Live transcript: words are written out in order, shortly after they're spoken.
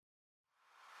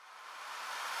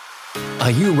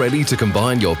Are you ready to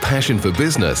combine your passion for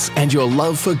business and your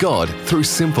love for God through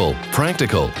simple,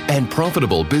 practical, and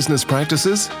profitable business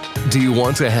practices? Do you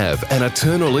want to have an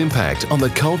eternal impact on the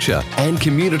culture and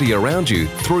community around you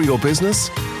through your business?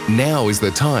 Now is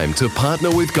the time to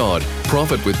partner with God,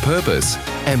 profit with purpose,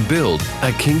 and build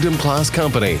a kingdom-class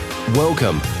company.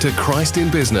 Welcome to Christ in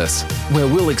Business, where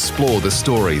we'll explore the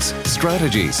stories,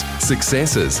 strategies,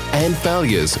 successes, and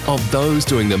failures of those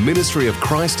doing the ministry of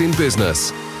Christ in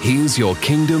business. Here's your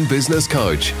Kingdom Business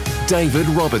Coach, David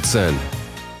Robertson.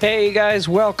 Hey guys,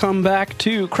 welcome back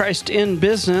to Christ in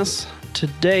Business.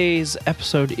 Today's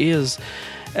episode is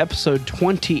episode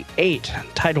 28,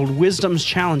 titled Wisdom's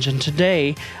Challenge. And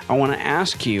today I want to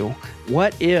ask you,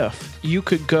 what if you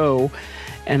could go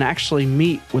and actually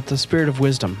meet with the Spirit of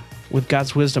wisdom, with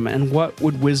God's wisdom, and what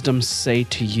would wisdom say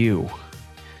to you?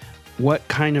 What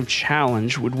kind of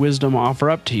challenge would wisdom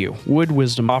offer up to you? Would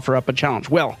wisdom offer up a challenge?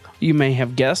 Well, you may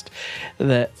have guessed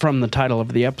that from the title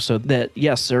of the episode that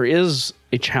yes, there is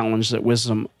a challenge that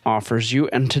wisdom offers you.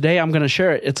 And today I'm going to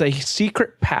share it. It's a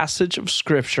secret passage of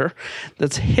Scripture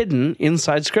that's hidden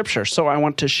inside Scripture. So I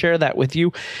want to share that with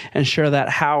you and share that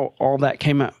how all that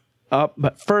came up.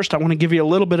 But first, I want to give you a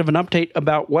little bit of an update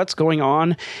about what's going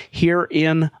on here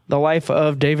in the life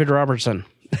of David Robertson.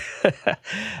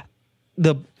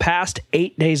 The past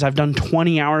 8 days, I've done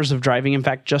 20 hours of driving. In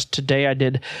fact, just today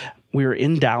we were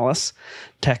in Dallas,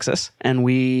 Texas, and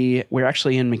we're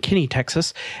actually in McKinney,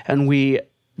 Texas, and we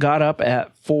got up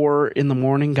at 4 in the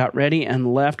morning, got ready,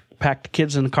 and left, packed the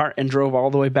kids in the car, and drove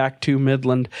all the way back to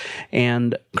Midland.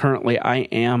 And currently, I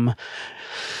am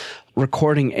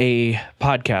recording a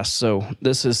podcast. So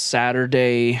this is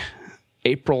Saturday,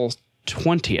 April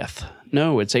 20th.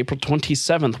 No, it's April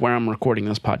 27th where I'm recording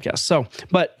this podcast. So,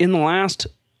 but in the last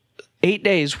 8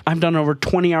 days, I've done over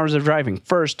 20 hours of driving.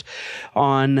 First,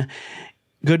 on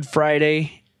Good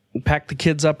Friday, we packed the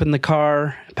kids up in the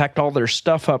car, packed all their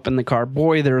stuff up in the car.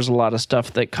 Boy, there's a lot of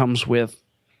stuff that comes with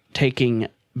taking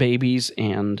babies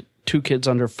and 2 kids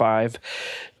under 5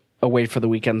 away for the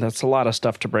weekend. That's a lot of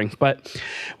stuff to bring. But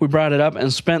we brought it up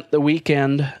and spent the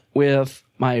weekend with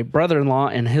my brother-in-law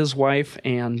and his wife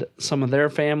and some of their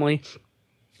family,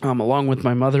 along with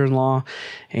my mother-in-law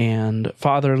and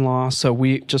father-in-law. So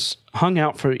we just hung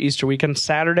out for Easter weekend.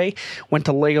 Saturday, went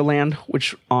to Legoland,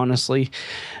 which honestly,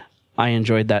 I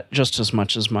enjoyed that just as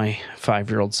much as my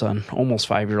 5-year-old son, almost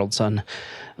 5-year-old son,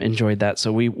 enjoyed that.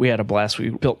 So we had a blast.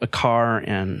 We built a car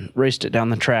and raced it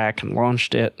down the track and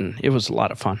launched it, and it was a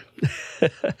lot of fun.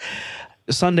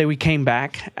 Sunday, we came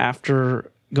back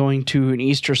after going to an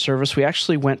Easter service. We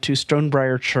actually went to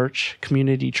Stonebriar Church,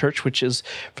 Community Church, which is,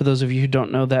 for those of you who don't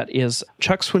know, that is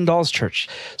Chuck Swindoll's church.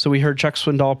 So we heard Chuck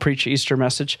Swindoll preach Easter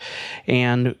message,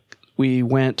 and we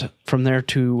went from there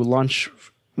to lunch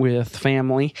with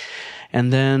family,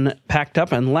 and then packed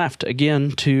up and left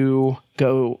again to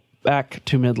go back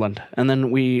to Midland. And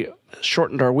then we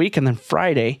shortened our week, and then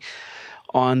Friday,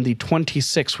 on the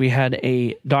 26th, we had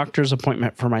a doctor's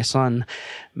appointment for my son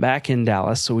back in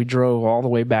Dallas. So we drove all the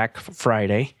way back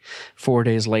Friday, 4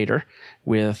 days later,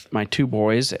 with my 2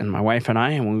 boys and my wife and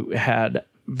I, and we had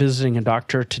visiting a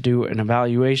doctor to do an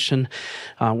evaluation.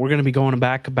 We're going to be going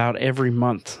back about every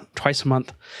month, twice a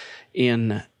month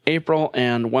in April,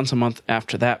 and once a month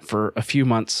after that for a few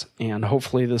months. And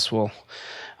hopefully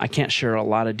I can't share a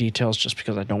lot of details just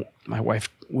because my wife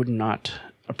would not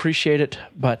appreciate it,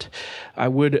 but I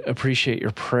would appreciate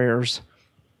your prayers.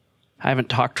 I haven't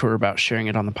talked to her about sharing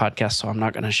it on the podcast, so I'm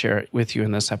not going to share it with you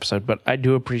in this episode, but I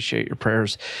do appreciate your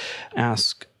prayers.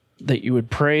 Ask that you would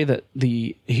pray that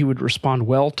he would respond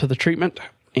well to the treatment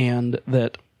and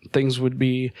that things would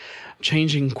be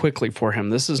changing quickly for him.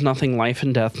 This is nothing life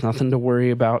and death, nothing to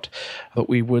worry about, but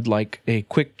we would like a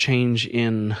quick change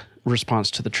in response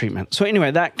to the treatment. So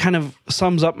anyway, that kind of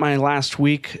sums up my last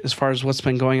week as far as what's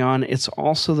been going on. It's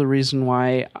also the reason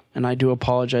why, and I do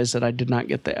apologize that I did not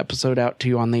get the episode out to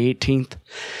you on the 18th.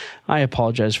 I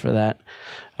apologize for that.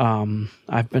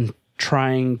 I've been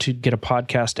trying to get a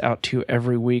podcast out to you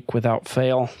every week without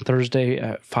fail, Thursday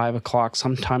at 5 o'clock.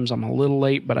 Sometimes I'm a little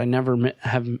late, but I never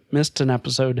have missed an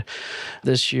episode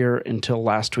this year until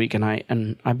last week, and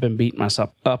I've been beating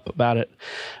myself up about it.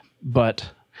 But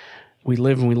we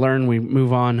live and we learn, we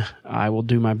move on. I will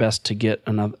do my best to get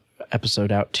another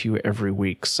episode out to you every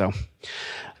week. So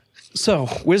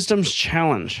Wisdom's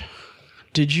Challenge.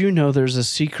 Did you know there's a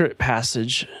secret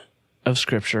passage of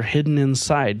Scripture hidden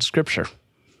inside Scripture?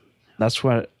 That's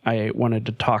what I wanted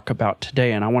to talk about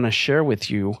today, and I want to share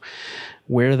with you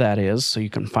where that is so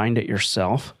you can find it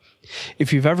yourself.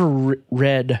 If you've ever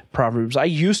read Proverbs, I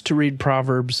used to read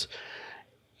Proverbs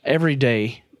every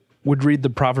day would read the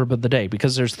proverb of the day,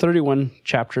 because there's 31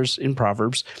 chapters in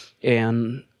Proverbs,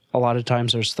 and a lot of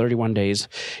times there's 31 days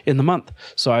in the month.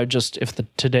 So I just, if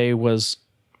today was,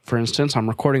 for instance, I'm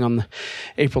recording on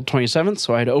April 27th,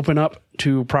 so I'd open up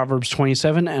to Proverbs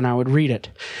 27 and I would read it.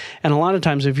 And a lot of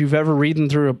times, if you've ever read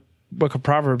through a book of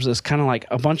Proverbs, it's kind of like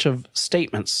a bunch of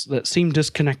statements that seem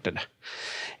disconnected.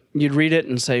 You'd read it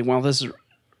and say, well, this is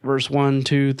verse 1,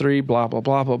 2, 3, blah, blah,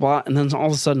 blah, blah, blah. And then all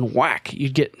of a sudden, whack,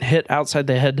 you'd get hit outside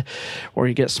the head, or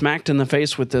you get smacked in the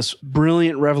face with this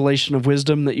brilliant revelation of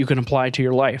wisdom that you can apply to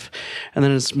your life. And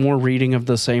then it's more reading of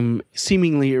the same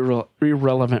seemingly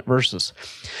irrelevant verses.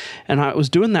 And I was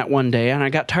doing that one day, and I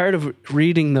got tired of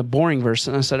reading the boring verse,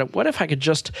 and I said, what if I could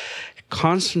just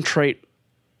concentrate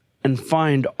and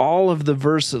find all of the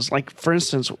verses? Like, for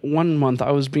instance, one month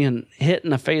I was being hit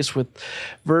in the face with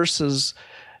verses,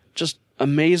 just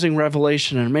amazing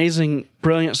revelation and amazing,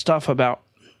 brilliant stuff about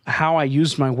how I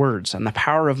used my words and the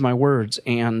power of my words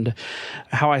and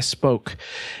how I spoke.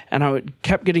 And I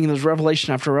kept getting this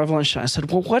revelation after revelation. I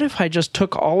said, well, what if I just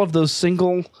took all of those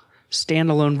single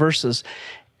standalone verses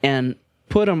and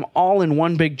put them all in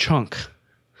one big chunk,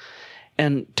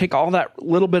 and take all that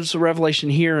little bits of revelation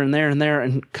here and there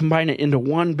and combine it into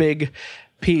one big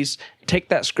piece, take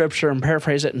that scripture and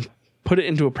paraphrase it and put it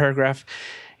into a paragraph,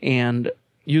 and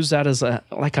use that as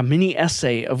like a mini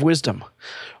essay of wisdom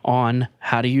on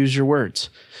how to use your words,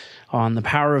 on the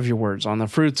power of your words, on the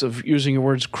fruits of using your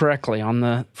words correctly, on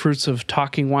the fruits of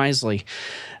talking wisely.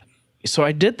 So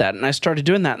I did that, and I started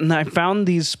doing that, and I found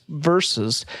these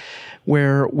verses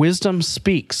where wisdom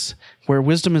speaks, where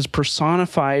wisdom is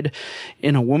personified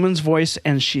in a woman's voice,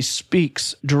 and she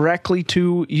speaks directly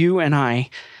to you and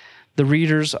I, the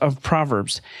readers of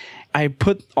Proverbs. I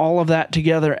put all of that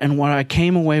together, and what I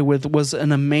came away with was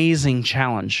an amazing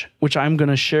challenge, which I'm going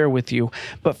to share with you.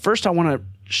 But first, I want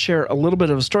to share a little bit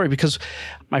of a story, because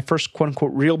my first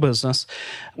quote-unquote real business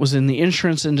was in the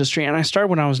insurance industry, and I started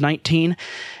when I was 19,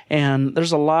 and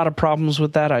there's a lot of problems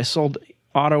with that. I sold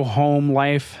auto, home,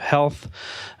 life, health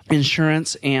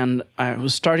insurance, and I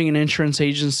was starting an insurance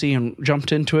agency and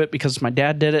jumped into it because my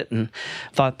dad did it and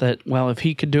thought that, well, if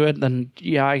he could do it, then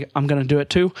yeah, I'm going to do it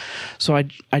too. So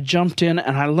I jumped in,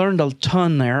 and I learned a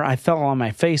ton there. I fell on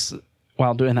my face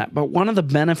while doing that. But one of the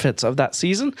benefits of that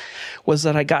season was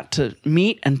that I got to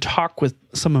meet and talk with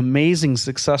some amazing,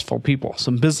 successful people,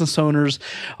 some business owners,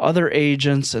 other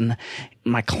agents, and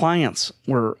my clients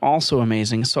were also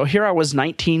amazing. So here I was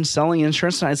 19 selling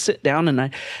insurance, and I'd sit down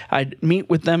and I'd meet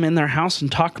with them in their house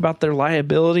and talk about their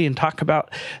liability and talk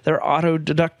about their auto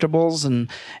deductibles and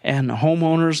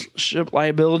homeownership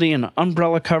liability and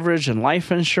umbrella coverage and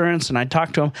life insurance. And I'd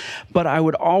talk to them, but I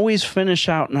would always finish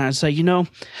out and I'd say,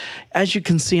 as you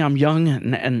can see, I'm young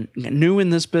and new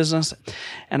in this business,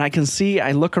 and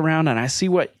I look around and I see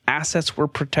what assets we're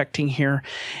protecting here.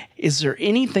 Is there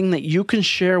anything that you can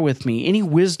share with me, any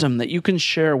wisdom that you can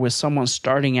share with someone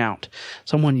starting out,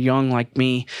 someone young like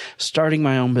me, starting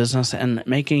my own business and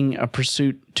making a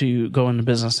pursuit to go into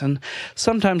business? And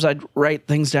sometimes I'd write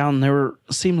things down, and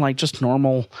seemed like just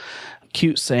normal,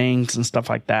 cute sayings and stuff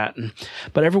like that.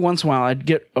 But every once in a while, I'd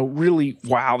get a really,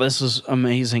 wow, this is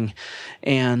amazing.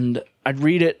 And I'd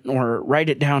read it or write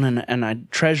it down, and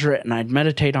I'd treasure it, and I'd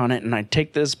meditate on it, and I'd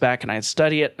take this back, and I'd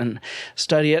study it. And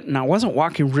I wasn't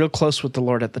walking real close with the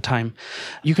Lord at the time.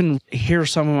 You can hear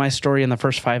some of my story in the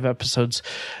first 5 episodes,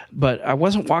 but I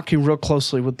wasn't walking real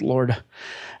closely with the Lord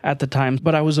at the time.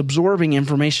 But I was absorbing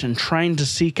information, trying to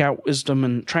seek out wisdom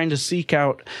and trying to seek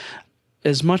out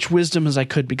as much wisdom as I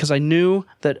could, because I knew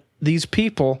that these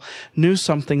people knew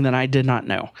something that I did not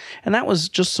know. And that was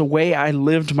just the way I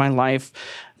lived my life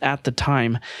at the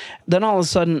time. Then all of a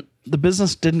sudden, the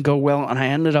business didn't go well, and I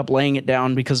ended up laying it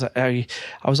down because I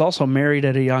was also married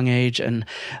at a young age, and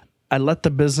I let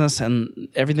the business and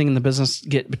everything in the business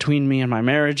get between me and my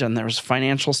marriage, and there was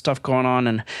financial stuff going on,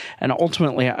 and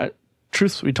ultimately,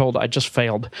 truth be told, I just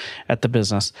failed at the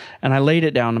business, and I laid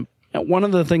it down. One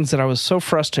of the things that I was so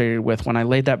frustrated with when I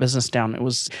laid that business down, it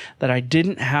was that I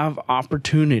didn't have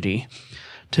opportunity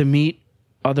to meet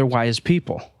other wise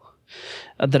people,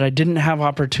 that I didn't have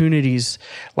opportunities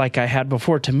like I had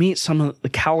before to meet some of the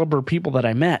caliber people that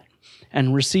I met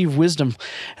and receive wisdom.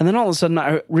 And then all of a sudden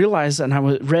I realized, and I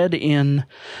read in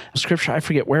scripture, I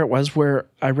forget where it was, where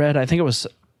I read, I think it was,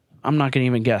 I'm not going to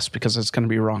even guess because it's going to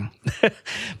be wrong.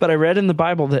 But I read in the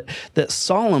Bible that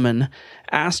Solomon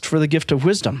asked for the gift of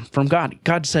wisdom from God.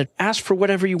 God said, ask for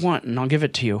whatever you want and I'll give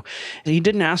it to you. He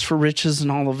didn't ask for riches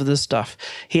and all of this stuff.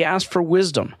 He asked for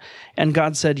wisdom. And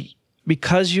God said,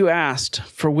 because you asked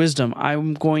for wisdom,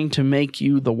 I'm going to make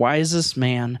you the wisest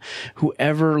man who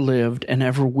ever lived and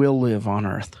ever will live on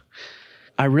earth.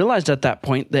 I realized at that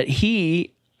point that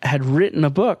he had written a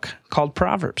book called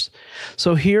Proverbs.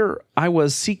 So here I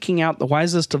was seeking out the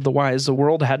wisest of the wise the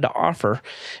world had to offer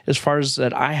as far as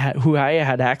that who I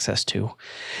had access to.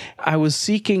 I was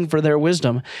seeking for their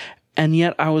wisdom, and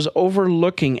yet I was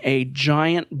overlooking a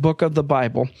giant book of the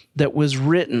Bible that was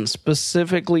written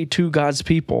specifically to God's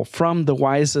people from the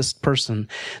wisest person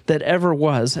that ever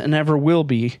was and ever will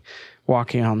be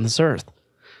walking on this earth.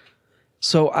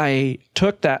 So I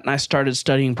took that and I started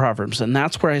studying Proverbs, and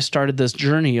that's where I started this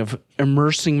journey of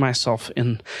immersing myself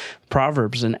in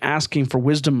Proverbs and asking for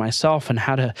wisdom myself and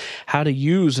how to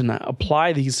use and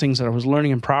apply these things that I was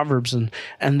learning in Proverbs, and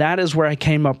that is where I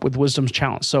came up with Wisdom's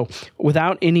Challenge. So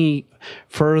without any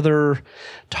further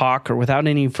talk or without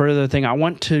any further thing, I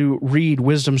want to read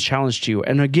Wisdom's Challenge to you.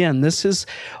 And again, this is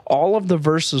all of the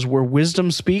verses where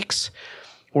wisdom speaks,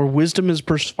 or wisdom is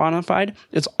personified.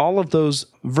 It's all of those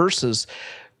verses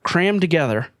crammed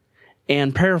together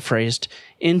and paraphrased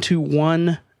into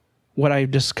one, what I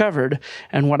discovered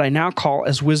and what I now call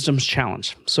as Wisdom's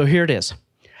Challenge. So here it is.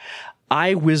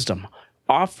 I, wisdom,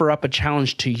 offer up a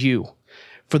challenge to you.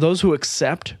 For those who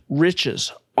accept,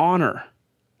 riches, honor,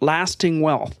 lasting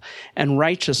wealth, and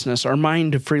righteousness are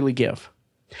mine to freely give.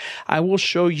 I will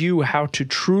show you how to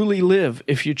truly live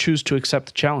if you choose to accept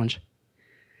the challenge.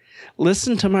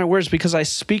 Listen to my words, because I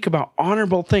speak about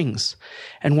honorable things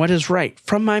and what is right.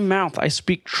 From my mouth I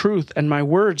speak truth, and my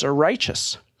words are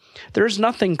righteous. There is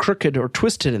nothing crooked or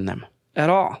twisted in them at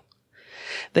all.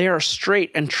 They are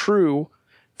straight and true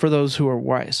for those who are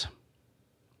wise.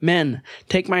 Men,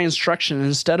 take my instruction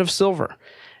instead of silver,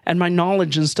 and my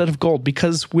knowledge instead of gold,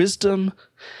 because wisdom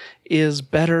is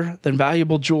better than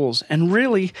valuable jewels, and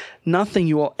really nothing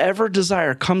you will ever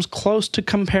desire comes close to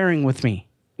comparing with me,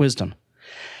 wisdom.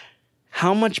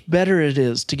 How much better it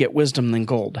is to get wisdom than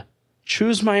gold.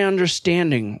 Choose my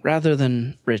understanding rather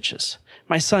than riches.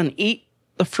 My son, eat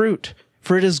the fruit,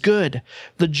 for it is good.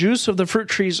 The juice of the fruit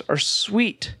trees are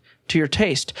sweet to your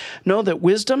taste. Know that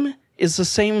wisdom is the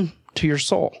same to your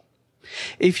soul.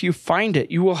 If you find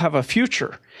it, you will have a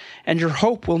future, and your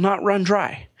hope will not run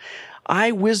dry.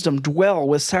 I, wisdom, dwell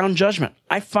with sound judgment.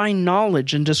 I find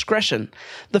knowledge and discretion.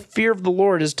 The fear of the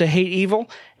Lord is to hate evil,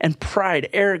 and pride,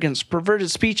 arrogance, perverted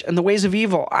speech, and the ways of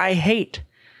evil I hate.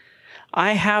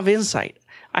 I have insight.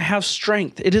 I have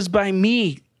strength. It is by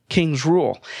me kings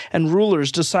rule, and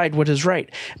rulers decide what is right.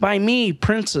 By me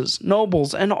princes,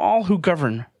 nobles, and all who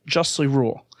govern justly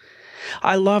rule.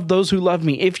 I love those who love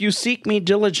me. If you seek me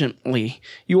diligently,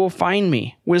 you will find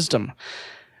me, wisdom.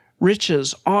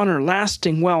 Riches, honor,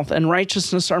 lasting wealth, and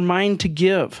righteousness are mine to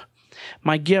give.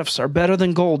 My gifts are better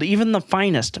than gold, even the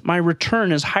finest. My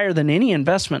return is higher than any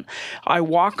investment. I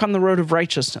walk on the road of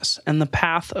righteousness and the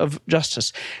path of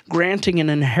justice, granting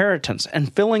an inheritance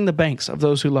and filling the banks of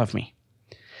those who love me.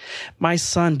 My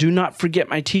son, do not forget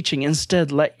my teaching.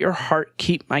 Instead, let your heart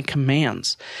keep my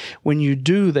commands. When you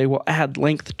do, they will add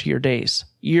length to your days,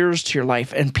 years to your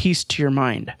life, and peace to your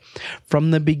mind.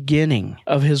 From the beginning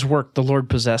of his work, the Lord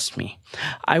possessed me.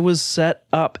 I was set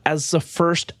up as the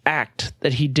first act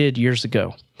that he did years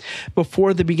ago.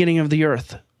 Before the beginning of the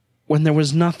earth, when there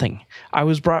was nothing, I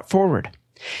was brought forward.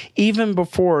 Even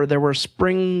before there were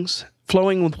springs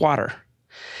flowing with water,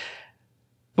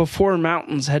 before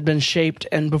mountains had been shaped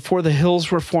and before the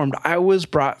hills were formed, I was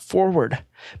brought forward.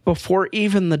 Before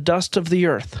even the dust of the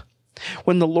earth,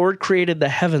 when the Lord created the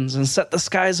heavens and set the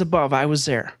skies above, I was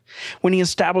there. When he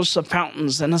established the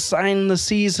fountains and assigned the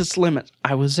seas its limit,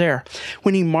 I was there.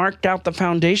 When he marked out the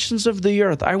foundations of the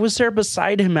earth, I was there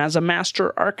beside him as a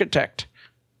master architect.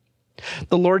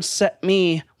 The Lord set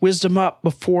me, wisdom, up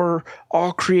before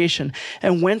all creation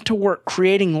and went to work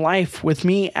creating life with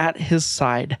me at his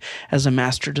side as a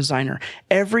master designer.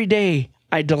 Every day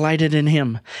I delighted in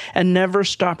him and never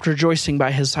stopped rejoicing by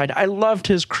his side. I loved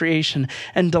his creation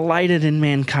and delighted in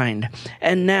mankind.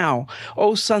 And now,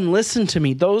 O son, listen to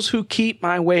me. Those who keep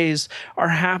my ways are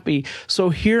happy.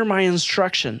 So hear my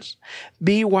instructions.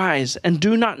 Be wise and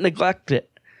do not neglect it.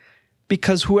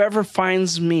 Because whoever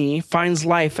finds me finds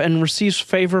life and receives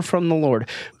favor from the Lord.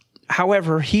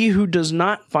 However, he who does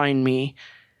not find me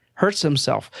hurts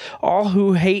himself. All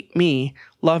who hate me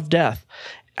love death.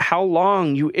 How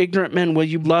long, you ignorant men, will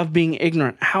you love being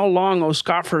ignorant? How long, O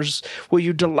scoffers, will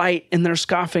you delight in their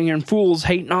scoffing, and fools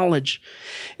hate knowledge?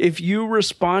 If you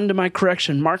respond to my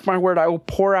correction, mark my word, I will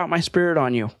pour out my spirit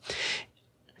on you.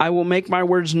 I will make my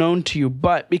words known to you,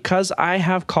 but because I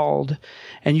have called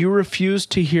and you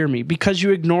refused to hear me, because you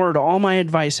ignored all my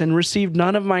advice and received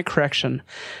none of my correction,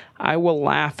 I will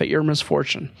laugh at your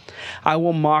misfortune. I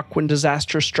will mock when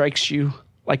disaster strikes you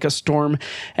like a storm,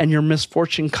 and your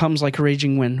misfortune comes like a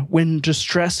raging wind. When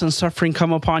distress and suffering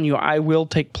come upon you, I will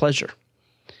take pleasure.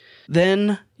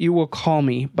 Then you will call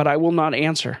me, but I will not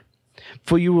answer.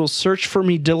 For you will search for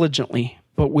me diligently,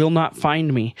 but will not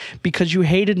find me, because you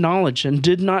hated knowledge and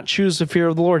did not choose the fear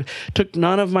of the Lord, took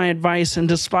none of my advice and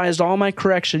despised all my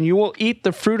correction. You will eat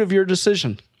the fruit of your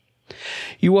decision.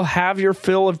 You will have your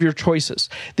fill of your choices.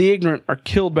 The ignorant are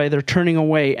killed by their turning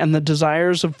away, and the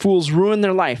desires of fools ruin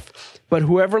their life. But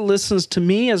whoever listens to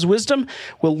me as wisdom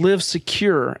will live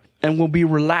secure and will be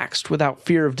relaxed without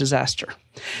fear of disaster.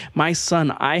 My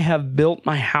son, I have built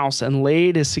my house and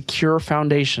laid a secure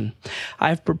foundation. I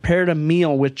have prepared a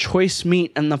meal with choice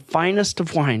meat and the finest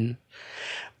of wine.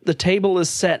 The table is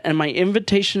set, and my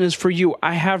invitation is for you.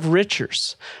 I have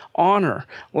riches, honor,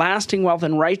 lasting wealth,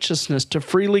 and righteousness to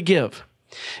freely give.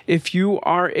 If you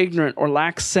are ignorant or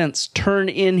lack sense, turn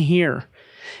in here.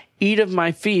 Eat of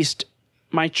my feast,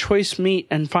 my choice meat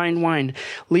and fine wine.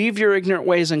 Leave your ignorant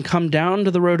ways and come down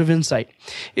to the road of insight.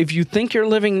 If you think you're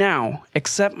living now,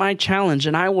 accept my challenge,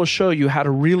 and I will show you how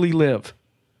to really live.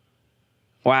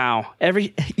 Wow.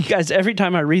 You guys, every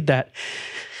time I read that,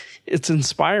 it's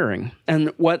inspiring. And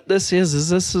what this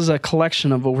is a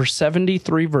collection of over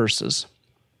 73 verses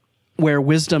where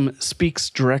wisdom speaks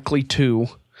directly to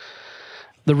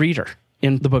the reader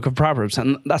in the book of Proverbs.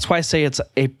 And that's why I say it's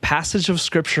a passage of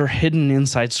Scripture hidden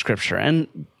inside Scripture.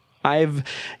 And I've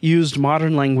used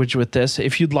modern language with this.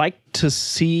 If you'd like to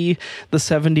see the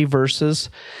 70 verses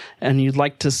and you'd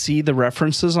like to see the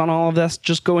references on all of this,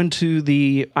 just go into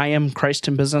the I Am Christ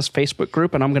in Business Facebook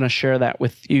group, and I'm going to share that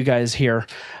with you guys here.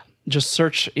 Just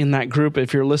search in that group.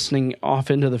 If you're listening off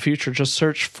into the future, just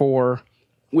search for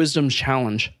Wisdom's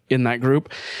Challenge in that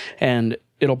group, and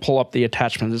it'll pull up the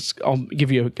attachment. I'll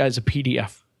give you guys a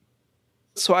PDF.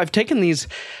 So I've taken these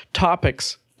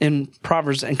topics in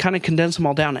Proverbs and kind of condensed them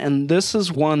all down, and this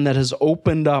is one that has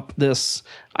opened up this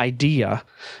idea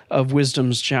of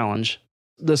Wisdom's Challenge.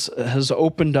 This has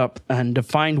opened up and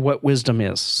defined what wisdom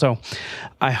is. So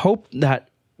I hope that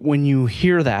when you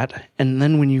hear that, and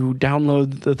then when you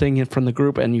download the thing from the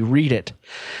group and you read it,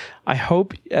 I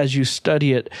hope as you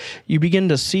study it, you begin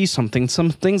to see some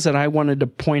things that I wanted to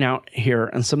point out here,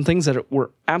 and some things that were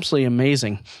absolutely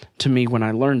amazing to me when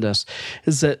I learned this,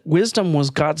 is that wisdom was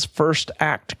God's first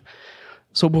act.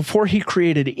 So before he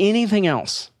created anything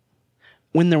else,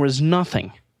 when there was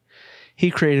nothing,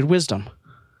 he created wisdom,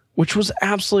 which was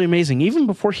absolutely amazing. Even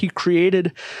before he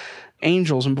created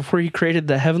angels and before he created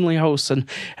the heavenly hosts and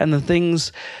the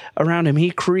things around him,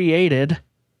 he created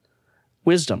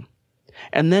wisdom.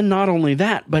 And then not only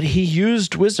that, but he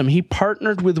used wisdom. He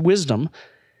partnered with wisdom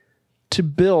to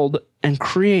build and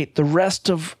create the rest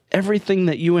of everything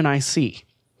that you and I see.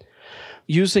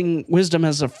 Using wisdom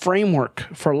as a framework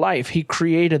for life, he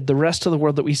created the rest of the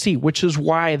world that we see, which is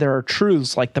why there are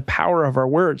truths like the power of our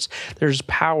words. There's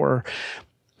power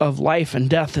of life and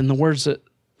death in the words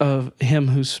of him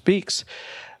who speaks.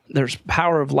 There's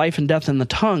power of life and death in the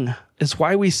tongue. It's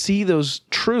why we see those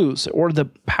truths, or the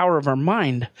power of our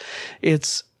mind.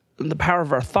 It's the power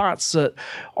of our thoughts.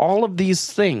 All of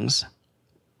these things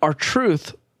are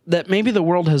truth that maybe the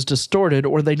world has distorted,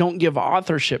 or they don't give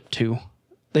authorship to.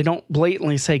 They don't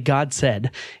blatantly say God said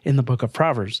in the book of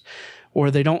Proverbs, or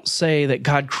they don't say that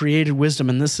God created wisdom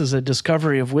and this is a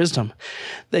discovery of wisdom.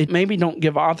 They maybe don't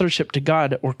give authorship to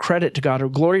God or credit to God or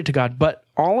glory to God, but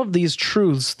all of these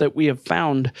truths that we have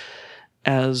found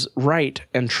as right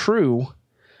and true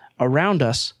around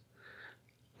us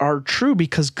are true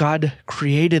because God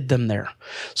created them there.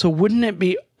 So wouldn't it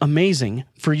be amazing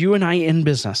for you and I in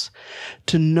business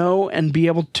to know and be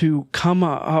able to come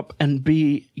up and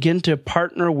begin to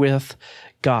partner with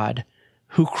God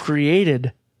who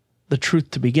created the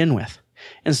truth to begin with,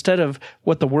 instead of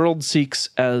what the world seeks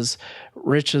as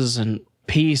riches and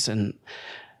peace and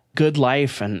good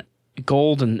life and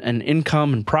gold and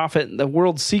income and profit. The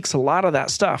world seeks a lot of that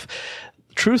stuff.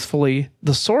 Truthfully,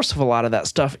 the source of a lot of that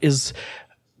stuff is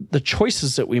the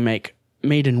choices that we make,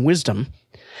 made in wisdom.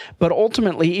 But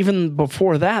ultimately, even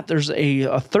before that, there's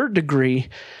a third degree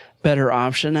better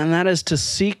option, and that is to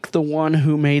seek the one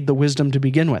who made the wisdom to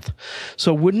begin with.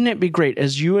 So wouldn't it be great,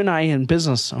 as you and I and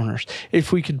business owners,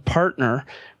 if we could partner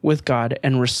with God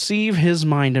and receive his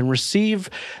mind and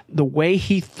receive the way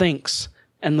he thinks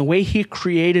and the way he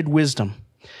created wisdom,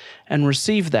 and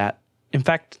receive that? In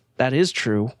fact, that is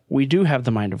true. We do have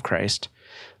the mind of Christ.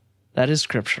 That is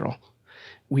scriptural.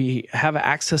 We have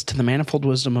access to the manifold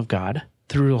wisdom of God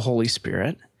through the Holy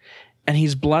Spirit, and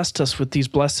he's blessed us with these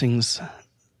blessings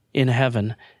in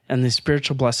heaven and these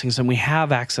spiritual blessings, and we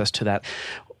have access to that.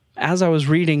 as I was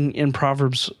reading in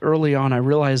Proverbs early on, I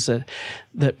realized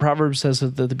that Proverbs says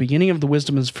that the beginning of the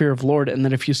wisdom is fear of the Lord, and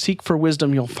that if you seek for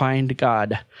wisdom, you'll find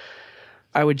God.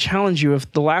 I would challenge you,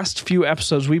 if the last few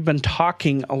episodes, we've been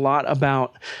talking a lot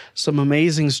about some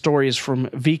amazing stories from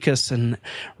Vikas and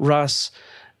Russ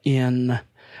in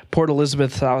Port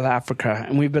Elizabeth, South Africa.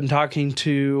 And we've been talking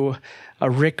to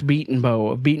Rick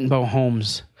Beatonbow of Beatonbow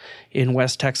Homes in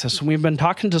West Texas. And we've been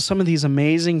talking to some of these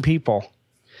amazing people,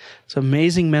 some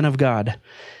amazing men of God.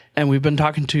 And we've been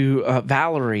talking to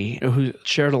Valerie, who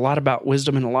shared a lot about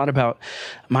wisdom and a lot about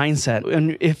mindset.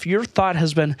 And if your thought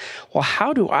has been, well,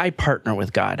 how do I partner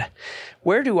with God?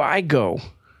 Where do I go?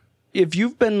 If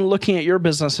you've been looking at your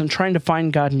business and trying to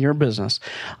find God in your business,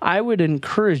 I would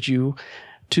encourage you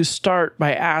to start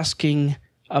by asking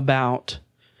about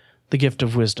the gift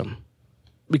of wisdom.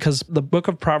 Because the book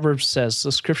of Proverbs says,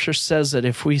 the scripture says that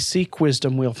if we seek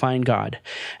wisdom, we'll find God.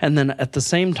 And then at the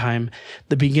same time,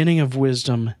 the beginning of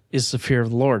wisdom is the fear of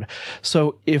the Lord.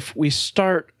 So if we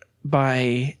start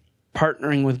by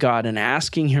partnering with God and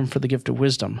asking him for the gift of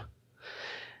wisdom,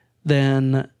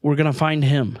 then we're going to find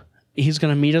him. He's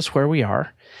going to meet us where we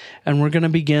are, and we're going to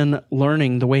begin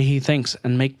learning the way he thinks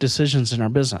and make decisions in our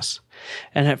business.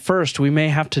 And at first, we may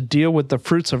have to deal with the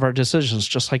fruits of our decisions,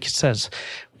 just like he says.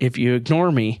 If you ignore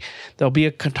me, there'll be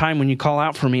a time when you call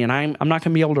out for me, and I'm not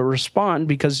going to be able to respond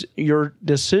because your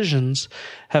decisions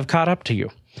have caught up to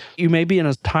you. You may be in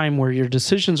a time where your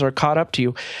decisions are caught up to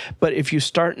you, but if you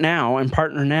start now and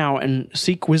partner now and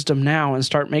seek wisdom now and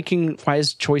start making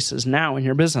wise choices now in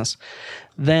your business,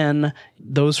 then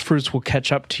those fruits will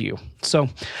catch up to you. So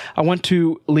I want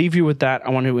to leave you with that. I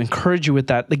want to encourage you with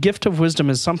that. The gift of wisdom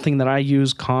is something that I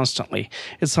use constantly.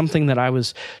 It's something that I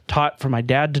was taught from my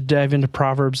dad to dive into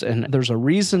Proverbs, and there's a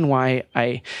reason why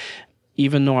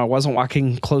even though I wasn't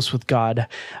walking close with God,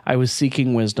 I was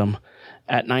seeking wisdom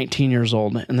at 19 years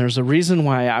old. And there's a reason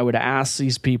why I would ask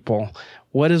these people,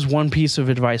 what is one piece of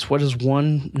advice? What is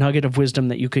one nugget of wisdom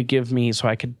that you could give me so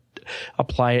I could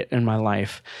apply it in my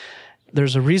life?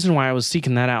 There's a reason why I was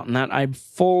seeking that out, and that I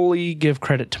fully give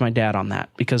credit to my dad on that,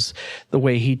 because the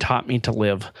way he taught me to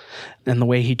live and the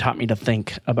way he taught me to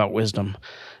think about wisdom.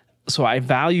 So I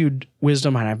valued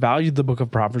wisdom, and I valued the book of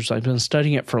Proverbs. I've been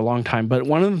studying it for a long time. But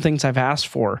one of the things I've asked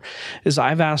for is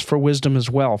I've asked for wisdom as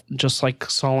well, just like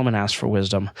Solomon asked for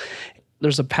wisdom.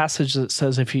 There's a passage that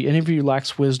says, if any of you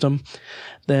lacks wisdom,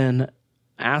 then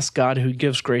ask God, who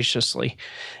gives graciously,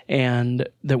 and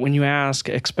that when you ask,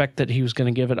 expect that he was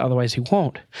going to give it, otherwise he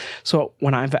won't. So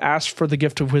when I've asked for the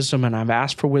gift of wisdom and I've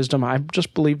asked for wisdom, I've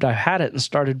just believed I had it and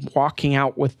started walking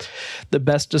out with the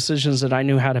best decisions that I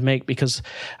knew how to make, because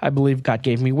I believe God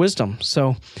gave me wisdom.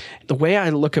 So the way I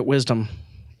look at wisdom,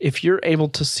 if you're able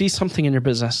to see something in your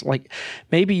business, like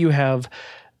maybe you have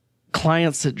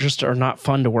clients that just are not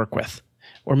fun to work with,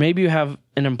 or maybe you have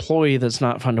an employee that's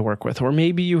not fun to work with, or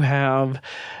maybe you have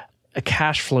a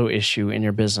cash flow issue in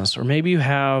your business, or maybe you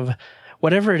have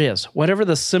whatever it is, whatever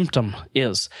the symptom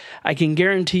is. I can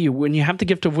guarantee you, when you have the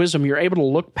gift of wisdom, you're able to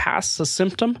look past the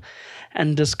symptom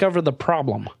and discover the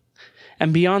problem.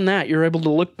 And beyond that, you're able to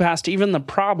look past even the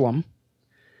problem.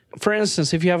 For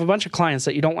instance, if you have a bunch of clients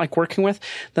that you don't like working with,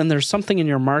 then there's something in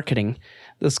your marketing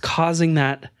that's causing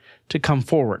that to come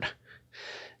forward.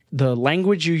 The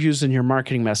language you use in your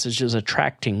marketing message is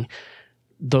attracting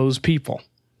those people.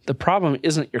 The problem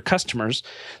isn't your customers.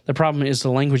 The problem is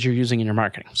the language you're using in your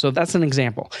marketing. So that's an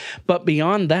example. But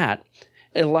beyond that,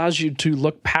 it allows you to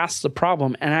look past the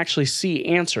problem and actually see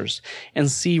answers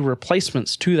and see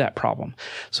replacements to that problem.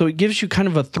 So it gives you kind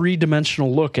of a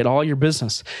three-dimensional look at all your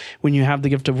business when you have the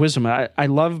gift of wisdom. I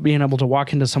love being able to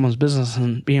walk into someone's business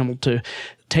and being able to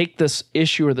take this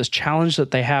issue or this challenge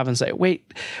that they have and say,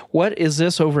 wait, what is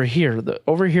this over here?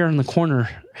 Over here in the corner,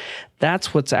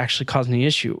 that's what's actually causing the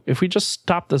issue. If we just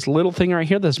stop this little thing right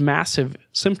here, this massive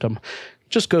symptom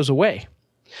just goes away.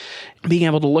 Being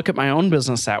able to look at my own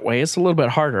business that way, it's a little bit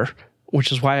harder,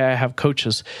 which is why I have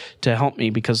coaches to help me,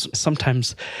 because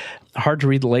sometimes it's hard to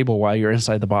read the label while you're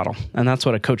inside the bottle. And that's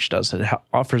what a coach does. It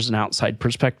offers an outside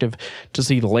perspective to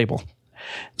see the label.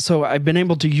 So I've been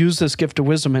able to use this gift of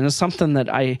wisdom, and it's something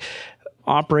that I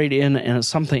operate in, and it's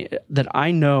something that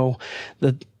I know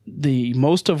that the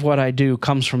most of what I do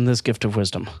comes from this gift of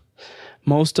wisdom.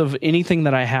 Most of anything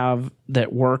that I have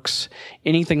that works,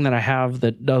 anything that I have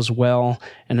that does well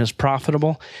and is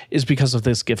profitable, is because of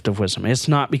this gift of wisdom. It's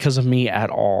not because of me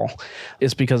at all.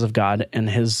 It's because of God and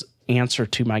his answer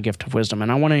to my gift of wisdom.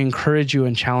 And I want to encourage you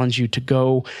and challenge you to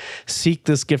go seek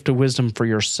this gift of wisdom for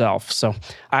yourself. So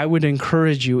I would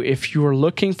encourage you, if you are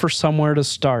looking for somewhere to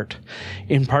start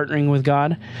in partnering with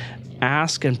God,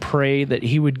 ask and pray that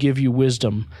he would give you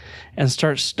wisdom and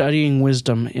start studying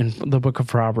wisdom in the book of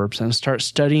Proverbs and start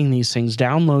studying these things.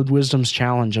 Download Wisdom's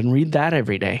Challenge and read that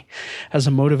every day as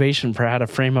a motivation for how to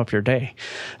frame up your day.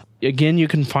 Again, you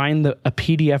can find a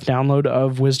PDF download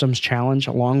of Wisdom's Challenge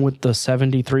along with the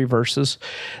 73 verses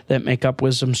that make up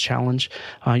Wisdom's Challenge.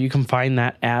 You can find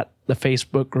that at the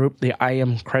Facebook group, the I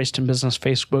Am Christ in Business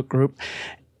Facebook group.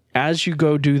 As you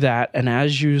go do that, and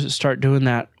as you start doing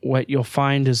that, what you'll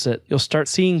find is that you'll start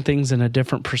seeing things in a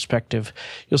different perspective.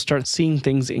 You'll start seeing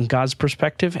things in God's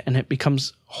perspective, and it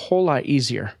becomes a whole lot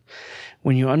easier.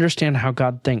 When you understand how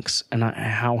God thinks and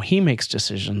how he makes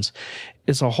decisions,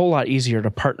 it's a whole lot easier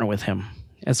to partner with him.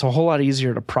 It's a whole lot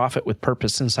easier to profit with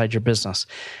purpose inside your business.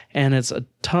 And it's a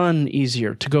ton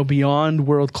easier to go beyond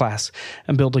world class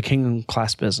and build a kingdom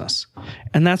class business.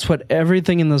 And that's what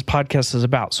everything in this podcast is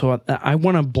about. So I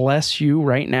want to bless you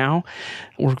right now.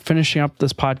 We're finishing up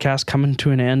this podcast, coming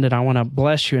to an end, and I want to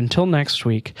bless you until next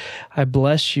week. I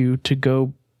bless you to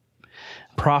go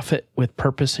profit with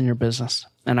purpose in your business.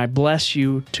 And I bless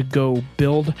you to go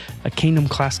build a kingdom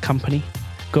class company,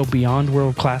 go beyond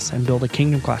world class and build a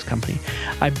kingdom class company.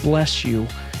 I bless you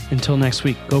until next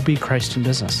week. Go be Christ in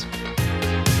business.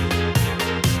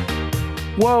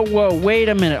 Whoa, wait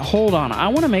a minute. Hold on. I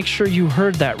want to make sure you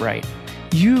heard that right.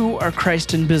 You are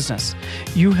Christ in business.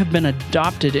 You have been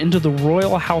adopted into the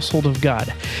royal household of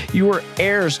God. You are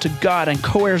heirs to God and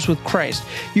co-heirs with Christ.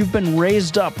 You've been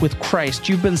raised up with Christ.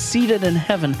 You've been seated in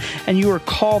heaven, and you are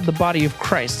called the body of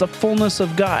Christ, the fullness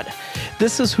of God.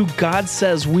 This is who God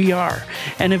says we are.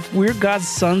 And if we're God's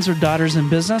sons or daughters in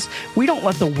business, we don't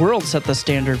let the world set the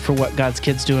standard for what God's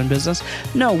kids do in business.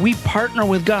 No, we partner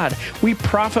with God. We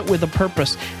profit with a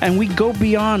purpose, and we go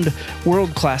beyond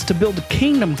world class to build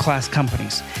kingdom class companies.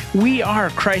 We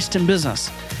are Christ in business.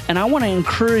 And I want to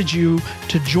encourage you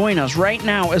to join us right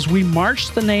now as we march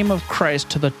the name of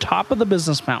Christ to the top of the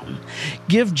business mountain.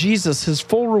 Give Jesus his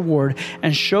full reward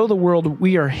and show the world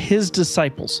we are his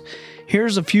disciples.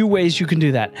 Here's a few ways you can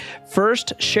do that.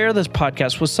 First, share this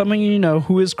podcast with someone you know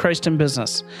who is Christ in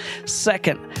business.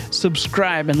 Second,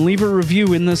 subscribe and leave a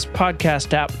review in this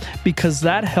podcast app because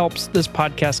that helps this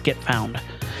podcast get found.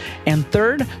 And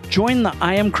third, join the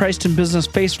I Am Christ in Business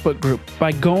Facebook group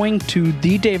by going to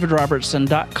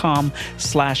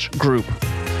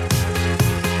thedavidrobertson.com/group.